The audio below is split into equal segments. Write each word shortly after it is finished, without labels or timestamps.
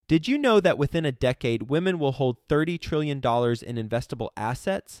Did you know that within a decade, women will hold $30 trillion in investable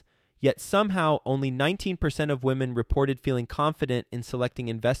assets? Yet somehow only 19% of women reported feeling confident in selecting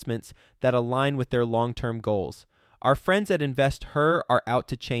investments that align with their long-term goals. Our friends at InvestHer are out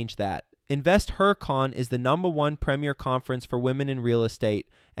to change that. InvestHerCon is the #1 premier conference for women in real estate,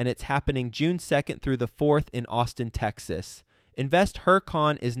 and it's happening June 2nd through the 4th in Austin, Texas.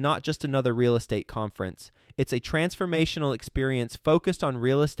 InvestHerCon is not just another real estate conference. It's a transformational experience focused on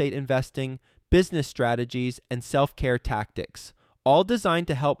real estate investing, business strategies, and self-care tactics, all designed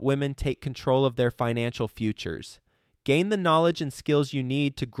to help women take control of their financial futures. Gain the knowledge and skills you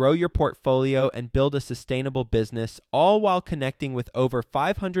need to grow your portfolio and build a sustainable business, all while connecting with over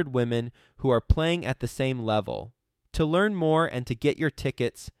 500 women who are playing at the same level. To learn more and to get your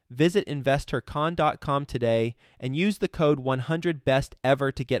tickets, visit InvestHerCon.com today and use the code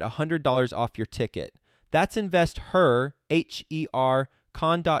 100BESTEVER to get $100 off your ticket. That's InvestHer, H-E-R,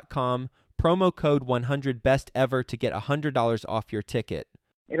 con.com, promo code 100BESTEVER to get $100 off your ticket.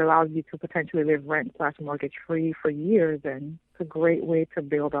 It allows you to potentially live rent/mortgage free for years, and it's a great way to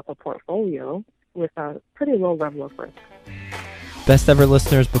build up a portfolio with a pretty low level of risk. Best Ever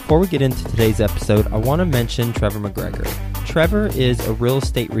listeners, before we get into today's episode, I want to mention Trevor McGregor. Trevor is a real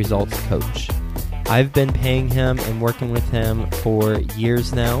estate results coach. I've been paying him and working with him for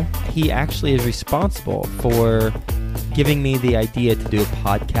years now. He actually is responsible for giving me the idea to do a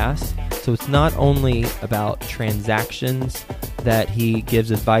podcast. So it's not only about transactions that he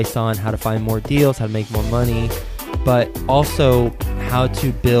gives advice on how to find more deals, how to make more money, but also how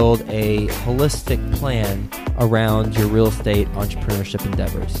to build a holistic plan around your real estate entrepreneurship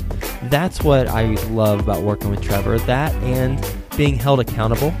endeavors. That's what I love about working with Trevor, that and being held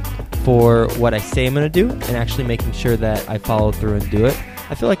accountable for what I say I'm going to do and actually making sure that I follow through and do it.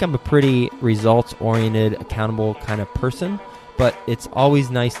 I feel like I'm a pretty results-oriented, accountable kind of person, but it's always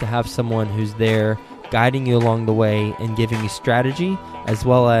nice to have someone who's there guiding you along the way and giving you strategy as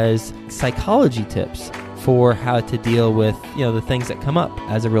well as psychology tips for how to deal with, the things that come up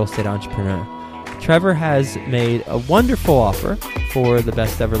as a real estate entrepreneur. Trevor has made a wonderful offer for the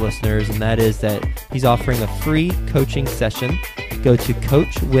Best Ever listeners, and that is that he's offering a free coaching session. Go to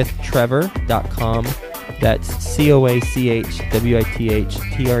coachwithtrevor.com. That's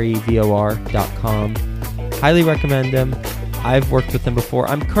coachwithtrevor.com. Highly recommend him. I've worked with him before.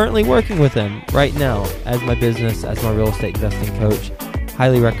 I'm currently working with him right now as my business, as my real estate investing coach.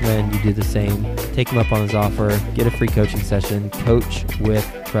 Highly recommend you do the same. Take him up on his offer. Get a free coaching session.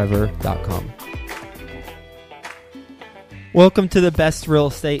 coachwithtrevor.com. Welcome to the Best Real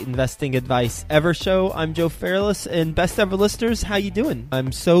Estate Investing Advice Ever show. I'm Joe Fairless, and Best Ever listeners, how you doing?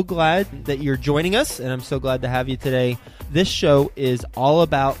 I'm so glad that you're joining us, and I'm so glad to have you today. This show is all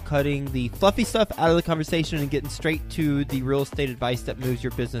about cutting the fluffy stuff out of the conversation and getting straight to the real estate advice that moves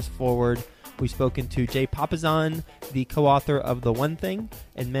your business forward. We've spoken to Jay Papasan, the co-author of The One Thing,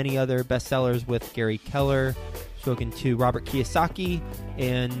 and many other bestsellers with Gary Keller. Spoken to Robert Kiyosaki,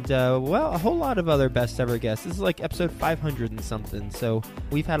 and a whole lot of other best ever guests. This is like episode 500 and something, so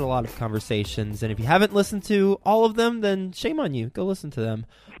we've had a lot of conversations, and if you haven't listened to all of them, then shame on you. Go listen to them.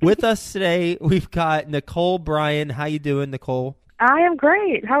 With us today, we've got Nicole Bryan. How you doing, Nicole? I am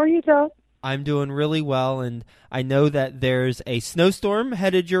great. How are you, Joe? I'm doing really well, and I know that there's a snowstorm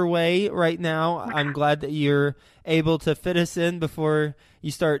headed your way right now. I'm glad that you're able to fit us in before you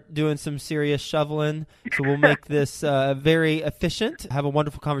start doing some serious shoveling. So we'll make this very efficient. Have a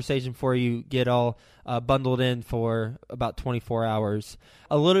wonderful conversation for you. Get all bundled in for about 24 hours.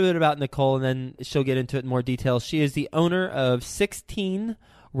 A little bit about Nicole, and then she'll get into it in more detail. She is the owner of 16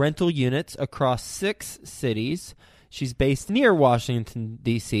 rental units across 6 cities. She's based near Washington,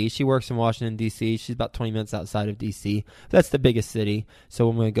 D.C. She works in Washington, D.C. She's about 20 minutes outside of D.C. That's the biggest city, so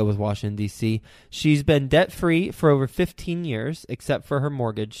I'm going to go with Washington, D.C. She's been debt-free for over 15 years, except for her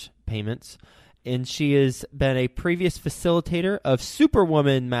mortgage payments. And she has been a previous facilitator of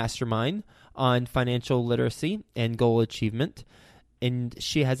Superwoman Mastermind on financial literacy and goal achievement. And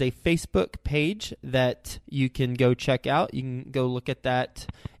she has a Facebook page that you can go check out. You can go look at that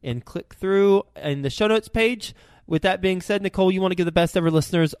and click through in the show notes page. With that being said, Nicole, you want to give the Best Ever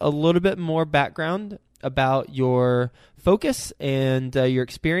listeners a little bit more background about your focus and your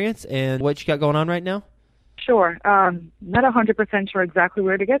experience and what you got going on right now? Sure. Not 100% sure exactly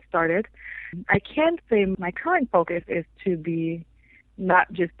where to get started. I can say my current focus is to be not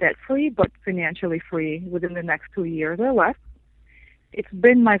just debt-free, but financially free within the next 2 years or less. It's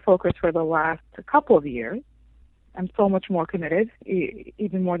been my focus for the last couple of years. I'm so much more committed,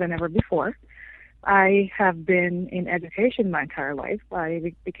 even more than ever before. I have been in education my entire life.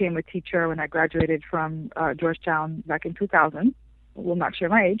 I became a teacher when I graduated from Georgetown back in 2000. will not share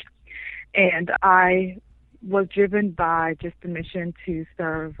my age. And I was driven by just the mission to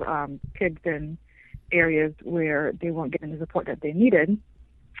serve kids in areas where they weren't getting the support that they needed.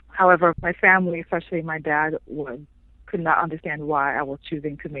 However, my family, especially my dad, could not understand why I was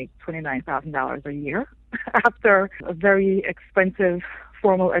choosing to make $29,000 a year after a very expensive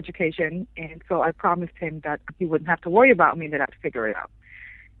formal education. And so I promised him that he wouldn't have to worry about me, that I'd figure it out.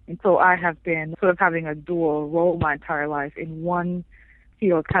 And so I have been sort of having a dual role my entire life, in one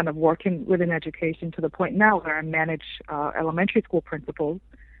field kind of working within education to the point now where I manage elementary school principals,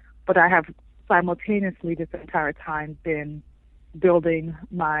 but I have simultaneously this entire time been building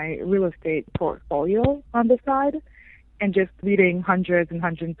my real estate portfolio on the side and just reading hundreds and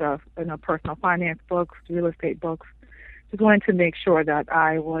hundreds of personal finance books, real estate books. Just wanted to make sure that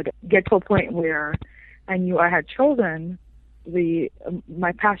I would get to a point where I knew I had chosen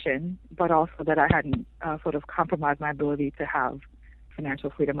my passion, but also that I hadn't sort of compromised my ability to have financial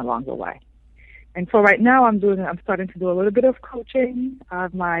freedom along the way. And so right now I'm starting to do a little bit of coaching. I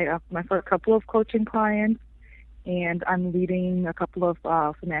have my first couple of coaching clients, and I'm leading a couple of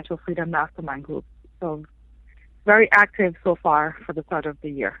financial freedom mastermind groups. So very active so far for the start of the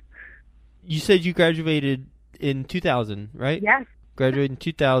year. You said you graduated in 2000, right? Yes. Graduated in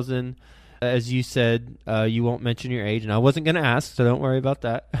 2000. As you said, you won't mention your age, and I wasn't going to ask, so don't worry about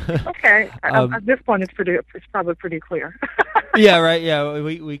that. Okay. At this point, it's probably pretty clear. Yeah, right. Yeah,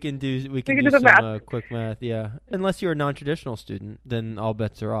 we can do some math. Quick math. Yeah, unless you're a non-traditional student, then all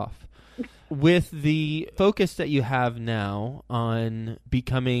bets are off. With the focus that you have now on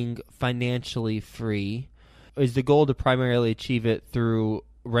becoming financially free, is the goal to primarily achieve it through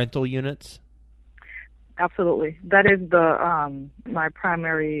rental units? Absolutely. That is my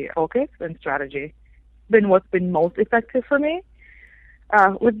primary focus and strategy. What's been most effective for me.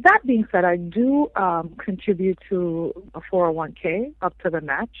 With that being said, I do contribute to a 401k up to the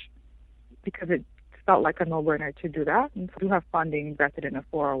match because it felt like a no-brainer to do that. And so I do have funding invested in a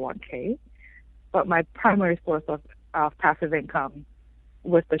 401k. But my primary source of passive income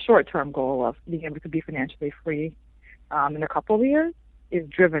with the short-term goal of being able to be financially free in a couple of years is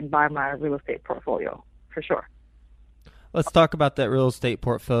driven by my real estate portfolio, for sure. Let's talk about that real estate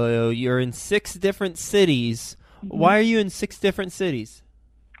portfolio. You're in 6 different cities. Mm-hmm. Why are you in 6 different cities?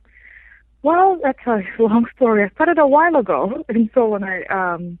 Well, that's a long story. I started a while ago, and so when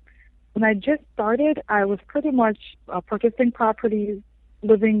I just started, I was pretty much purchasing properties,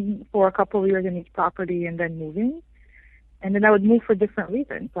 living for a couple of years in each property, and then moving. And then I would move for different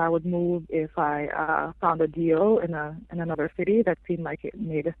reasons. I would move if I found a deal in another city that seemed like it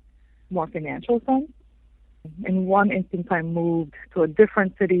made more financial sense. In one instance, I moved to a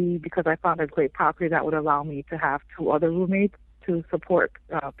different city because I found a great property that would allow me to have 2 other roommates to support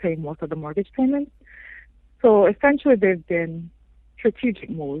paying most of the mortgage payments. So essentially, they've been strategic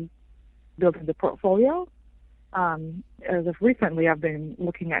moves building the portfolio. As of recently, I've been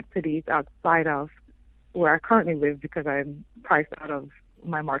looking at cities outside of where I currently live because I'm priced out of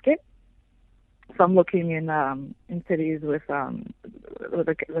my market. So I'm looking in cities with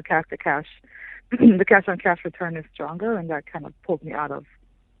the cash to cash. The cash on cash return is stronger, and that kind of pulled me out of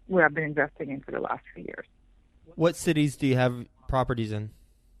where I've been investing in for the last few years. What cities do you have properties in?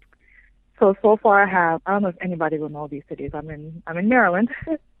 So far I don't know if anybody will know these cities. I'm in Maryland.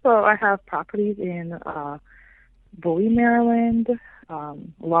 So I have properties in Bowie, Maryland,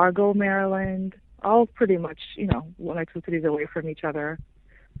 Largo, Maryland, all pretty much, 1 or 2 cities away from each other.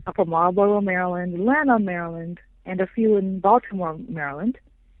 Upper Marlboro, Maryland, Lanham, Maryland, and a few in Baltimore, Maryland.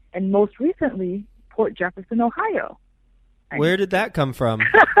 And most recently, Port Jefferson, Ohio. Where did that come from?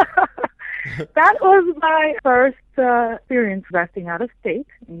 That was my first experience investing out of state.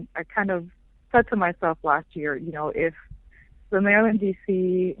 And I kind of said to myself last year, if the Maryland,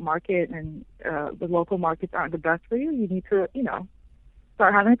 D.C. market and the local markets aren't the best for you, you need to,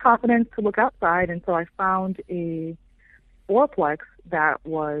 start having confidence to look outside. And so I found a fourplex that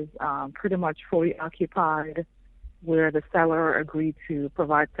was pretty much fully occupied, where the seller agreed to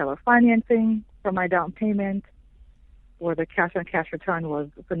provide seller financing for my down payment, where the cash-on-cash return was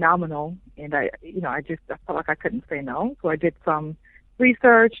phenomenal, and I felt like I couldn't say no. So I did some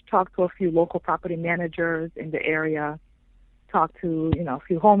research, talked to a few local property managers in the area, talked to a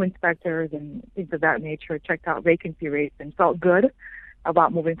few home inspectors and things of that nature, checked out vacancy rates, and felt good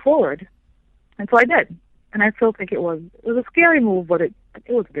about moving forward. And so I did, and I still think it was a scary move, but it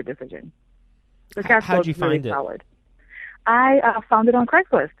was a good decision. The cash flow was really solid. I found it on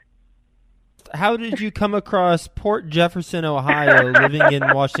Craigslist. How did you come across Port Jefferson, Ohio, living in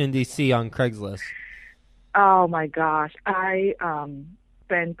Washington, D.C. on Craigslist? Oh, my gosh. I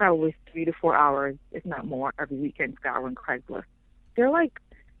spend probably 3 to 4 hours, if not more, every weekend scouring Craigslist. they're like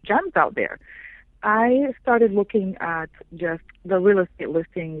gems out there. I started looking at just the real estate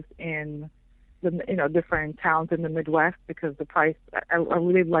listings in the different towns in the Midwest because the price, I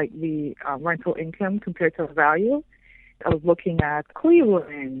really like the rental income compared to the value. I was looking at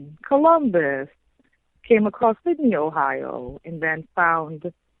Cleveland, Columbus, came across Sydney, Ohio, and then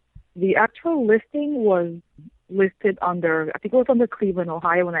found the actual listing was listed under, I think it was under Cleveland,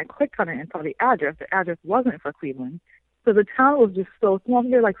 Ohio. When I clicked on it and saw the address wasn't for Cleveland. So the town was just so small.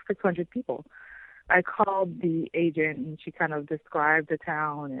 There were like 600 people. I called the agent, and she kind of described the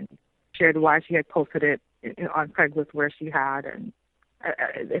town and shared why she had posted it on Craigslist where she had. And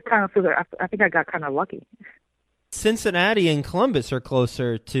it kind of feels like I think I got kind of lucky. Cincinnati and Columbus are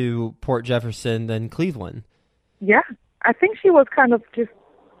closer to Port Jefferson than Cleveland. Yeah, I think she was kind of just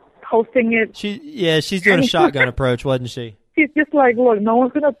posting it. She's doing a shotgun approach, wasn't she? She's just like, look, no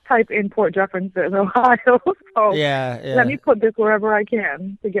one's going to type in Port Jefferson, Ohio, so let me put this wherever I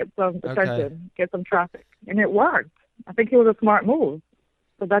can to get some attention, get some traffic. And it worked. I think it was a smart move.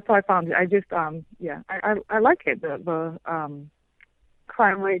 So that's how I found it. I just, I like it. The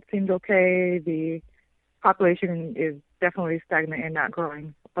crime rate seemed okay. The population is definitely stagnant and not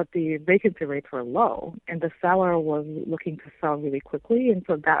growing, but the vacancy rates were low, and the seller was looking to sell really quickly, and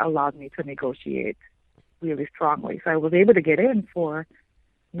so that allowed me to negotiate really strongly. So I was able to get in for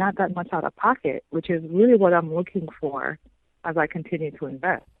not that much out of pocket, which is really what I'm looking for as I continue to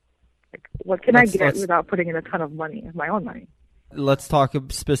invest. Like, what can I get without putting in a ton of money, my own money? Let's talk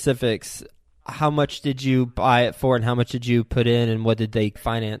specifics. How much did you buy it for, and how much did you put in, and what did they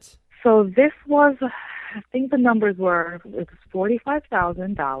finance? So this was, I think the numbers were, it was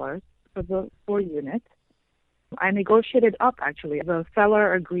 $45,000 for the 4-unit. I negotiated up, actually. The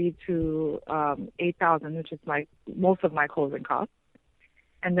seller agreed to $8,000, which is most of my closing costs,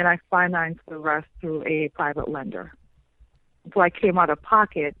 and then I financed the rest through a private lender. So I came out of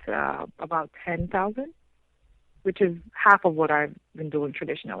pocket about $10,000, which is half of what I've been doing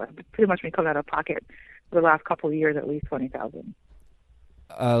traditionally. I've pretty much been coming out of pocket for the last couple of years, at least $20,000.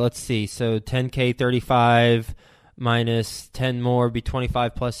 Let's see. So 10K, 35 minus 10 more would be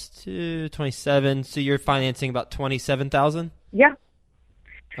 25 plus 2, 27. So you're financing about 27,000? Yeah.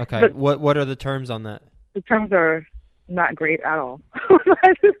 Okay. But what are the terms on that? The terms are not great at all.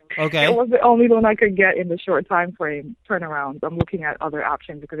 Okay. It was the only loan I could get in the short time frame turnaround. I'm looking at other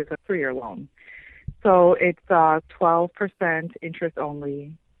options because it's a 3-year loan. So it's 12% interest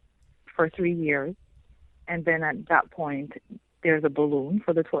only for 3 years, and then at that point there's a balloon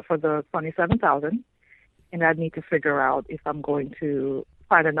for the $27,000, and I'd need to figure out if I'm going to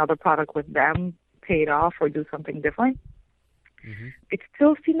find another product with them, pay it off, or do something different. Mm-hmm. It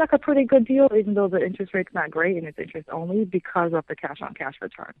still seemed like a pretty good deal, even though the interest rate's not great and it's interest only because of the cash-on-cash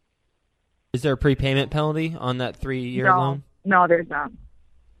return. Is there a prepayment penalty on that 3-year loan? No, there's not.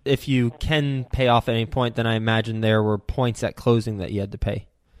 If you can pay off at any point, then I imagine there were points at closing that you had to pay.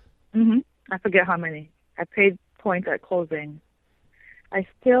 Mm-hmm. I forget how many. I paid points at closing. I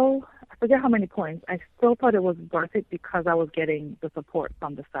forget how many points. I still thought it was worth it because I was getting the support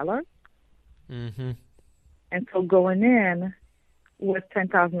from the seller. Mm-hmm. And so going in with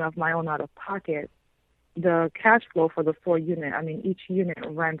 $10,000 of my own out of pocket, the cash flow for the 4-unit, each unit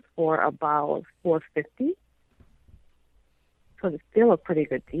rents for about $450. So it's still a pretty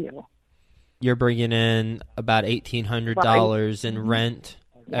good deal. You're bringing in about $1,800 in rent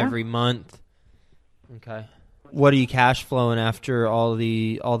every month. Okay. What are you cash flowing after all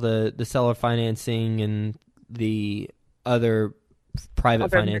the seller financing and the other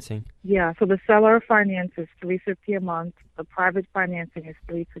private financing? Yeah, so the seller finance is $350 a month. The private financing is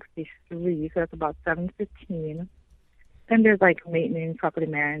 $363, so that's about $715. Then there's like maintenance, property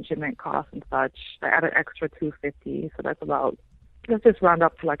management costs and such. I add an extra $250, so that's about, let's just round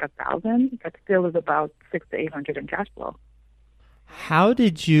up to like $1,000. That still is about $600 to $800 in cash flow. How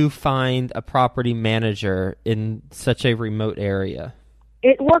did you find a property manager in such a remote area?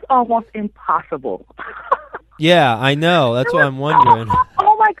 It was almost impossible. Yeah, I know. That's what I'm wondering.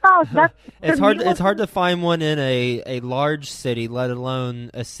 Oh my gosh, it's hard to find one in a large city, let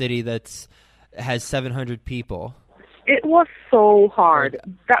alone a city has 700 people. It was so hard.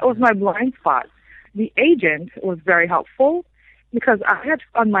 That was my blind spot. The agent was very helpful because I had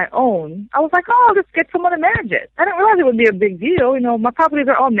on my own. I was like, I'll just get someone to manage it. I didn't realize it would be a big deal. My properties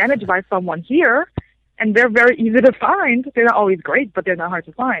are all managed by someone here, and they're very easy to find. They're not always great, but they're not hard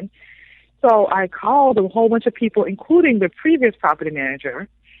to find. So I called a whole bunch of people, including the previous property manager,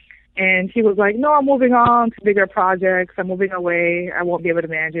 and he was like, no, I'm moving on to bigger projects. I'm moving away. I won't be able to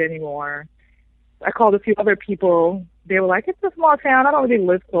manage it anymore. I called a few other people. They were like, it's a small town. I don't really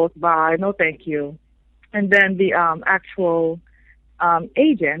live close by. No, thank you. And then the actual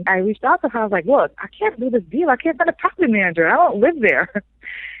agent, I reached out to her. I was like, look, I can't do this deal. I can't find a property manager. I don't live there.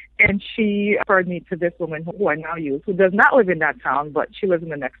 And she referred me to this woman who I now use, who does not live in that town, but she lives in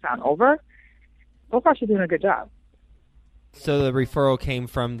the next town over. So far, she's doing a good job. So the referral came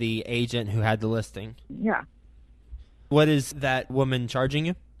from the agent who had the listing. Yeah. What is that woman charging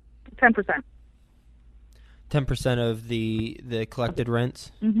you? 10%. 10% of the collected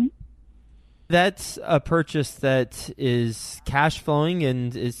rents? Mm-hmm. That's a purchase that is cash flowing,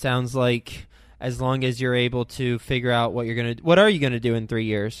 and it sounds like as long as you're able to figure out what are you gonna do in 3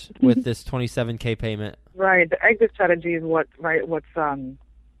 years with this $27K payment? Right. The exit strategy is what's on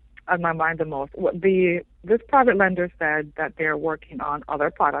my mind the most. This private lender said that they're working on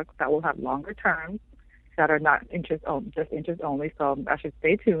other products that will have longer terms that are not just interest only. So I should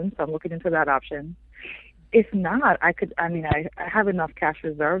stay tuned. So I'm looking into that option. If not, I have enough cash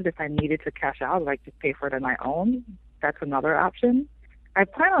reserved if I needed to cash out, like just pay for it on my own. That's another option. I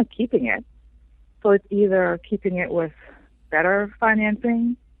plan on keeping it. So it's either keeping it with better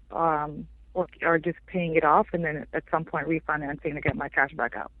financing or just paying it off and then at some point refinancing to get my cash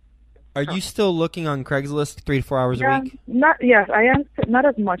back out. Are you still looking on Craigslist 3 to 4 hours a week? Yes, I am. Not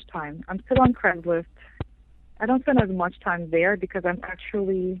as much time. I'm still on Craigslist. I don't spend as much time there because I'm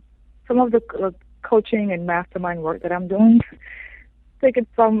actually, some of the coaching and mastermind work that I'm doing taking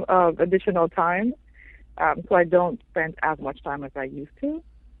some additional time. So I don't spend as much time as I used to.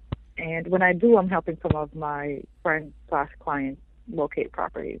 And when I do, I'm helping some of my friends/clients locate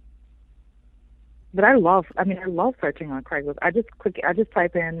properties. But I love searching on Craigslist. I just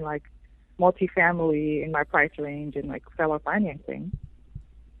type in like multifamily in my price range and like seller financing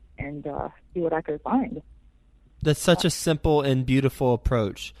and see what I could find. That's such a simple and beautiful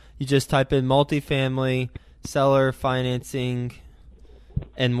approach. You just type in multifamily, seller financing,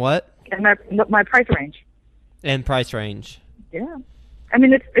 and what? And my price range. And price range. Yeah. I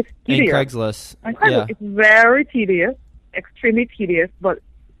mean, it's tedious. And Craigslist. Yeah. It's very tedious, extremely tedious, but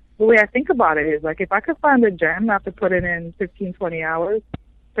the way I think about it is, like, if I could find a gem after putting in 15, 20 hours,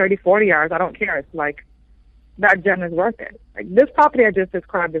 30, 40 hours, I don't care. It's like, that gem is worth it. Like, this property I just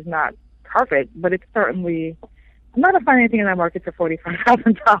described is not perfect, but it's certainly, I'm not going to find anything in that market for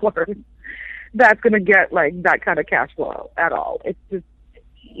 $45,000 that's going to get, like, that kind of cash flow at all. It's just,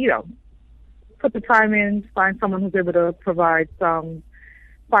 put the time in, find someone who's able to provide some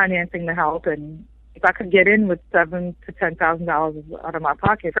financing to help, and if I could get in with $7,000 to $10,000 out of my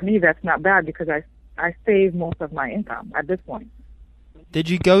pocket, for me that's not bad because I save most of my income at this point. Did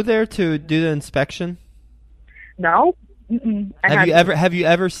you go there to do the inspection? No. Mm-mm. Have you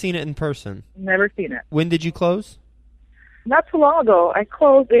ever seen it in person? Never seen it. When did you close? Not too long ago. I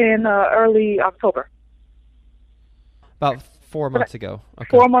closed in early October. About 4 months ago. Okay.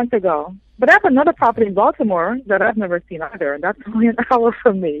 4 months ago. But I have another property in Baltimore that I've never seen either, and that's only an hour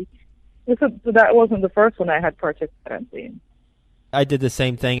from me. That wasn't the first one I had purchased that I've seen. I did the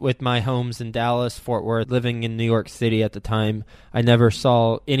same thing with my homes in Dallas, Fort Worth, living in New York City at the time. I never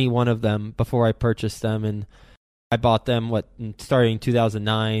saw any one of them before I purchased them, and I bought them, starting in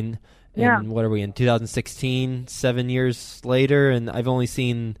 2009, and what are we in, 2016, 7 years later, and I've only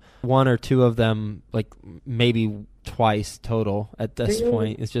seen one or two of them, like maybe twice total at this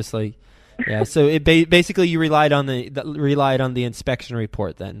point. It's just like, yeah, so it basically you relied on the inspection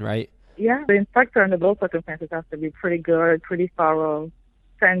report then, right? Yeah, the inspector under those circumstances has to be pretty good, pretty thorough,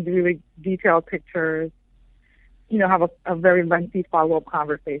 send really detailed pictures, have a very lengthy follow-up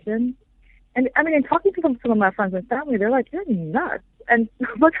conversation. And, I mean, in talking to some of my friends and family, they're like, you're nuts. And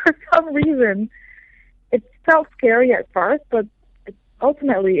but for some reason, it felt scary at first, but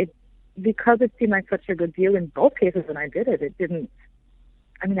ultimately, because it seemed like such a good deal in both cases when I did it, it didn't,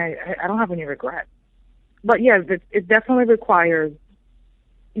 I mean, I don't have any regrets. But, yeah, it definitely requires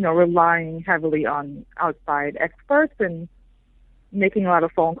relying heavily on outside experts and making a lot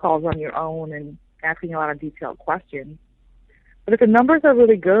of phone calls on your own and asking a lot of detailed questions. But if the numbers are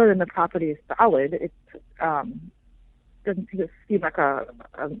really good and the property is solid, it doesn't seem like a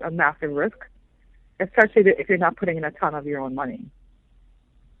massive risk, especially if you're not putting in a ton of your own money.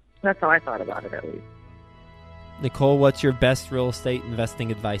 That's how I thought about it, at least. Nicole, what's your best real estate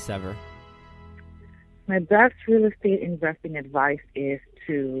investing advice ever? My best real estate investing advice is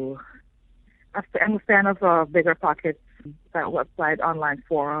I'm a fan of BiggerPockets, that website, online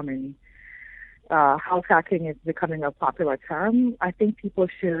forum, and house hacking is becoming a popular term. I think people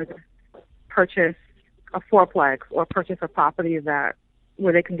should purchase a fourplex or purchase a property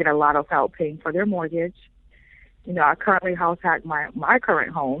where they can get a lot of help paying for their mortgage. I currently house hack my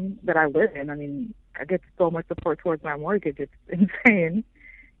current home that I live in. I mean, I get so much support towards my mortgage, it's insane.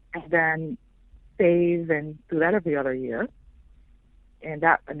 And then save and do that every other year.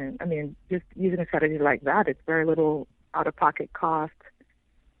 just using a strategy like that, it's very little out-of-pocket cost.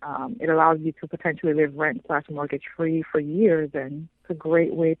 It allows you to potentially live rent/mortgage free for years, and it's a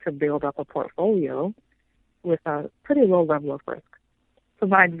great way to build up a portfolio with a pretty low level of risk. So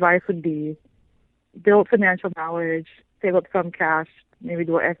my advice would be build financial knowledge, save up some cash, maybe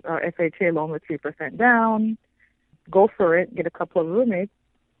do a FHA loan with 3% down, go for it, get a couple of roommates,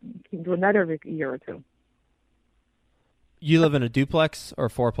 keep doing that every year or two. You live in a duplex or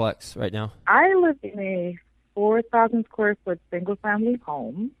fourplex right now? I live in a 4,000 square foot single family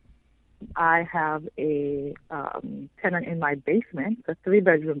home. I have a tenant in my basement, a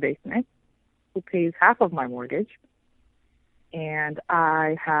 3-bedroom basement, who pays half of my mortgage. And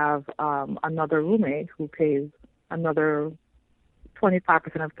I have another roommate who pays another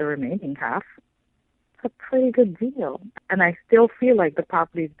 25% of the remaining half. It's a pretty good deal. And I still feel like the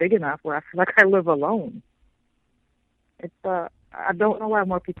property is big enough where I feel like I live alone. I don't know why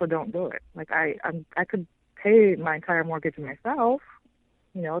more people don't do it. Like I could pay my entire mortgage myself,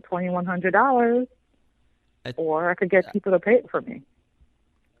 $2,100, or I could get people to pay it for me.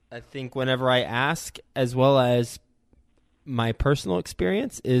 I think whenever I ask, as well as my personal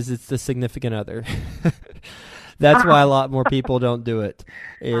experience, it's the significant other. That's why a lot more people don't do it.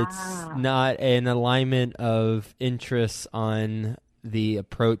 It's not an alignment of interests on the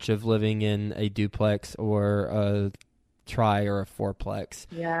approach of living in a duplex or a tri or a fourplex.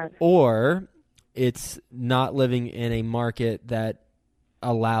 Yes. Or it's not living in a market that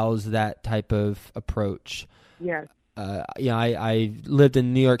allows that type of approach. Yes. I lived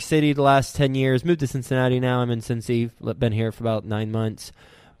in New York City the last 10 years, moved to Cincinnati now. I'm in Cincy, been here for about 9 months.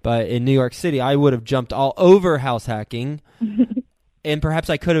 But in New York City, I would have jumped all over house hacking. And perhaps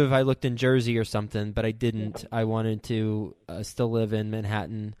I could have if I looked in Jersey or something, but I didn't. I wanted to still live in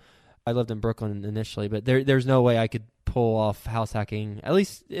Manhattan. I lived in Brooklyn initially, but there's no way I could pull off house hacking. At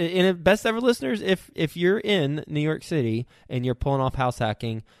least in Best Ever listeners, if you're in New York City and you're pulling off house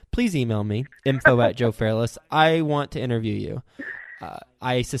hacking, please email me, info@joefairless. I want to interview you.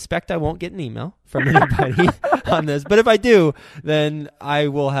 I suspect I won't get an email from anybody on this, but if I do, then I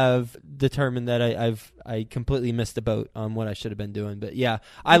will have determined that I completely missed the boat on what I should have been doing. But yeah,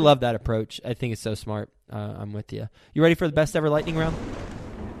 I love that approach. I think it's so smart. I'm with you. You ready for the Best Ever lightning round?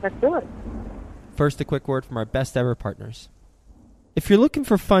 Let's do it. First, a quick word from our Best Ever partners. If you're looking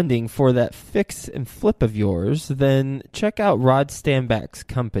for funding for that fix and flip of yours, then check out Rod Stanback's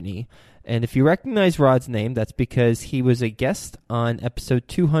company. And if you recognize Rod's name, that's because he was a guest on episode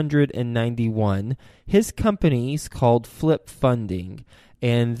 291. His company's called Flip Funding,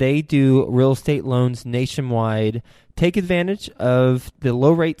 and they do real estate loans nationwide. Take advantage of the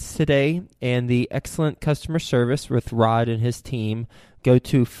low rates today and the excellent customer service with Rod and his team. Go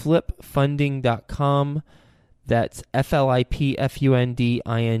to flipfunding.com. That's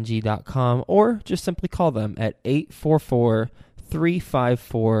FLIPFUNDING.com, or just simply call them at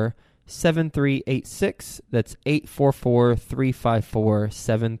 844-354-7386. That's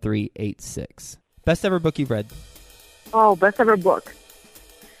 844-354-7386. Best ever book you've read? Oh, best ever book.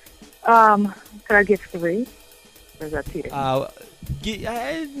 Could I give 3? Or is that cheating?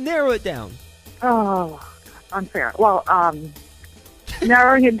 Narrow it down. Oh, unfair. Well,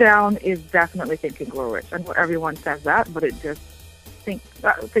 narrowing it down is definitely Think and Grow Rich. I know everyone says that, but Think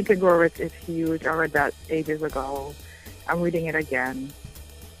and Grow Rich is huge. I read that ages ago. I'm reading it again,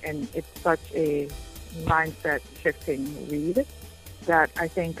 and it's such a mindset-shifting read that I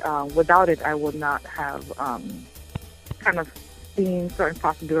think without it, I would not have kind of seen certain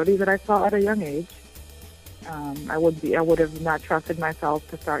possibilities that I saw at a young age. I would have not trusted myself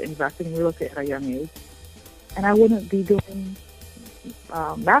to start investing in real estate at a young age, and I wouldn't be doing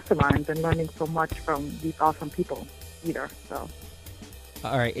masterminds and learning so much from these awesome people either. So,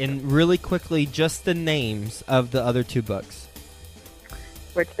 all right, and really quickly, just the names of the other 2 books.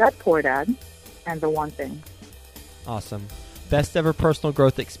 Rich Dad, Poor Dad, and The One Thing. Awesome. Best ever personal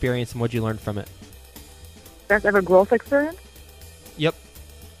growth experience, and what'd you learn from it? Best ever growth experience? Yep.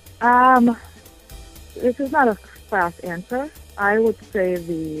 This is not a fast answer. I would say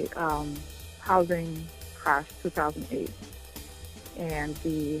the housing crash 2008 and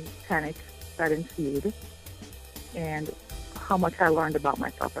the panic that ensued, and how much I learned about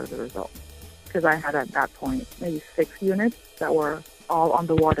myself as a result. Because I had at that point maybe 6 units that were all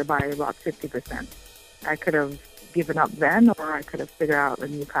underwater by about 50%. I could have given up then, or I could have figured out a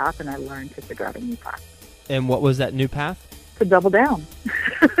new path, and I learned to figure out a new path. And what was that new path? To double down.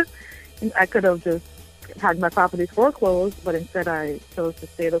 I could have just had my properties foreclosed, but instead I chose to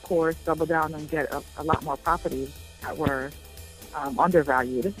stay the course, double down, and get a lot more properties that were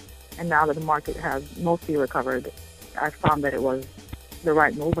undervalued. And now that the market has mostly recovered, I found that it was the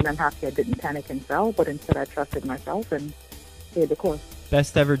right move, and I'm happy I didn't panic and sell, but instead I trusted myself and paid the course.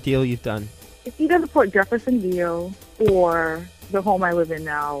 Best ever deal you've done? It's either the Port Jefferson deal or the home I live in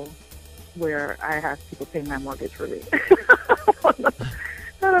now, where I have people paying my mortgage for me. I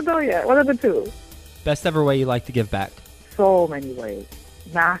don't know yet. One of the two. Best ever way you like to give back? So many ways.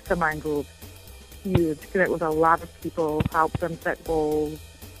 Mastermind groups, huge. Connect with a lot of people, help them set goals,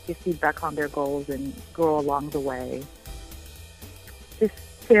 give feedback on their goals, and grow along the way. Just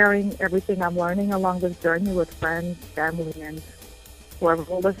sharing everything I'm learning along this journey with friends, family, and whoever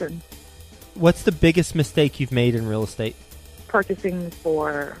will listen. What's the biggest mistake you've made in real estate? Purchasing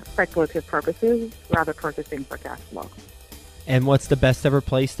for speculative purposes rather purchasing for cash flow. And what's the best ever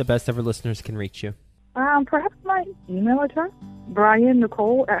place the best ever listeners can reach you? Perhaps my email address,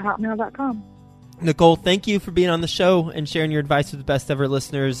 briannicole@hotmail.com. Nicole, thank you for being on the show and sharing your advice with the best ever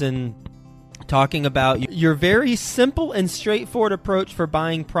listeners and talking about your very simple and straightforward approach for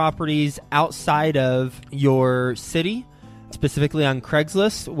buying properties outside of your city, specifically on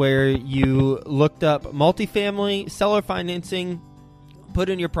Craigslist, where you looked up multifamily, seller financing, put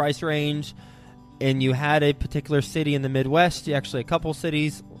in your price range, and you had a particular city in the Midwest, actually a couple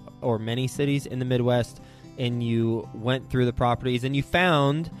cities or many cities in the Midwest, and you went through the properties and you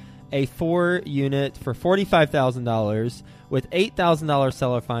found a 4-unit for $45,000 with $8,000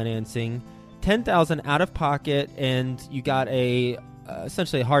 seller financing, $10,000 out of pocket, and you got a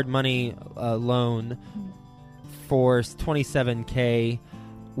essentially a hard money loan for $27,000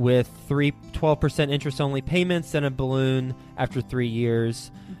 with 12% interest only payments and a balloon after 3 years.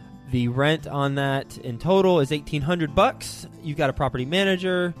 The rent on that in total is $1,800. You've got a property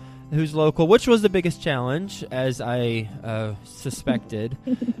manager who's local, which was the biggest challenge, as I suspected.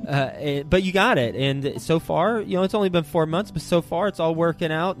 But you got it. And so far, it's only been 4 months, but so far it's all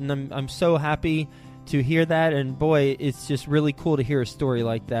working out. And I'm so happy to hear that. And boy, it's just really cool to hear a story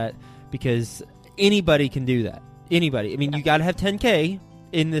like that, because anybody can do that. Anybody. I mean, you got to have $10,000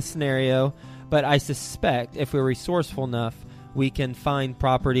 in this scenario, but I suspect if we're resourceful enough, we can find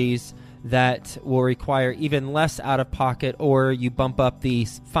properties that will require even less out of pocket, or you bump up the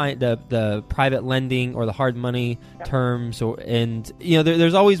private lending or the hard money terms,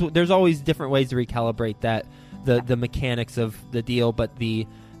 there's always different ways to recalibrate that the mechanics of the deal, but the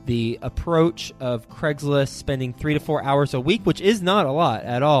approach of Craigslist, spending 3 to 4 hours a week, which is not a lot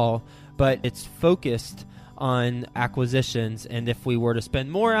at all, but it's focused on acquisitions. And if we were to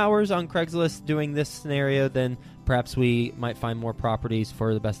spend more hours on Craigslist doing this scenario, then perhaps we might find more properties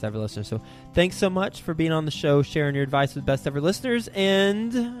for the best ever listeners. So thanks so much for being on the show, sharing your advice with best ever listeners,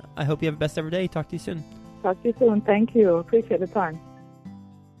 and I hope you have a best ever day. Talk to you soon. Talk to you soon. Thank you. Appreciate the time.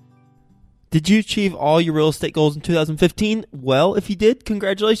 Did you achieve all your real estate goals in 2015? Well, if you did,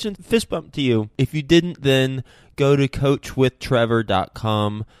 congratulations. Fist bump to you. If you didn't, then go to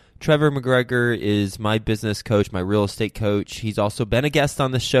coachwithtrevor.com. Trevor McGregor is my business coach, my real estate coach. He's also been a guest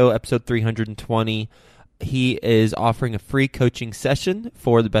on the show, episode 320. He is offering a free coaching session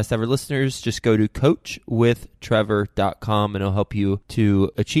for the best ever listeners. Just go to coachwithtrevor.com and it'll help you to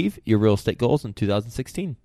achieve your real estate goals in 2016.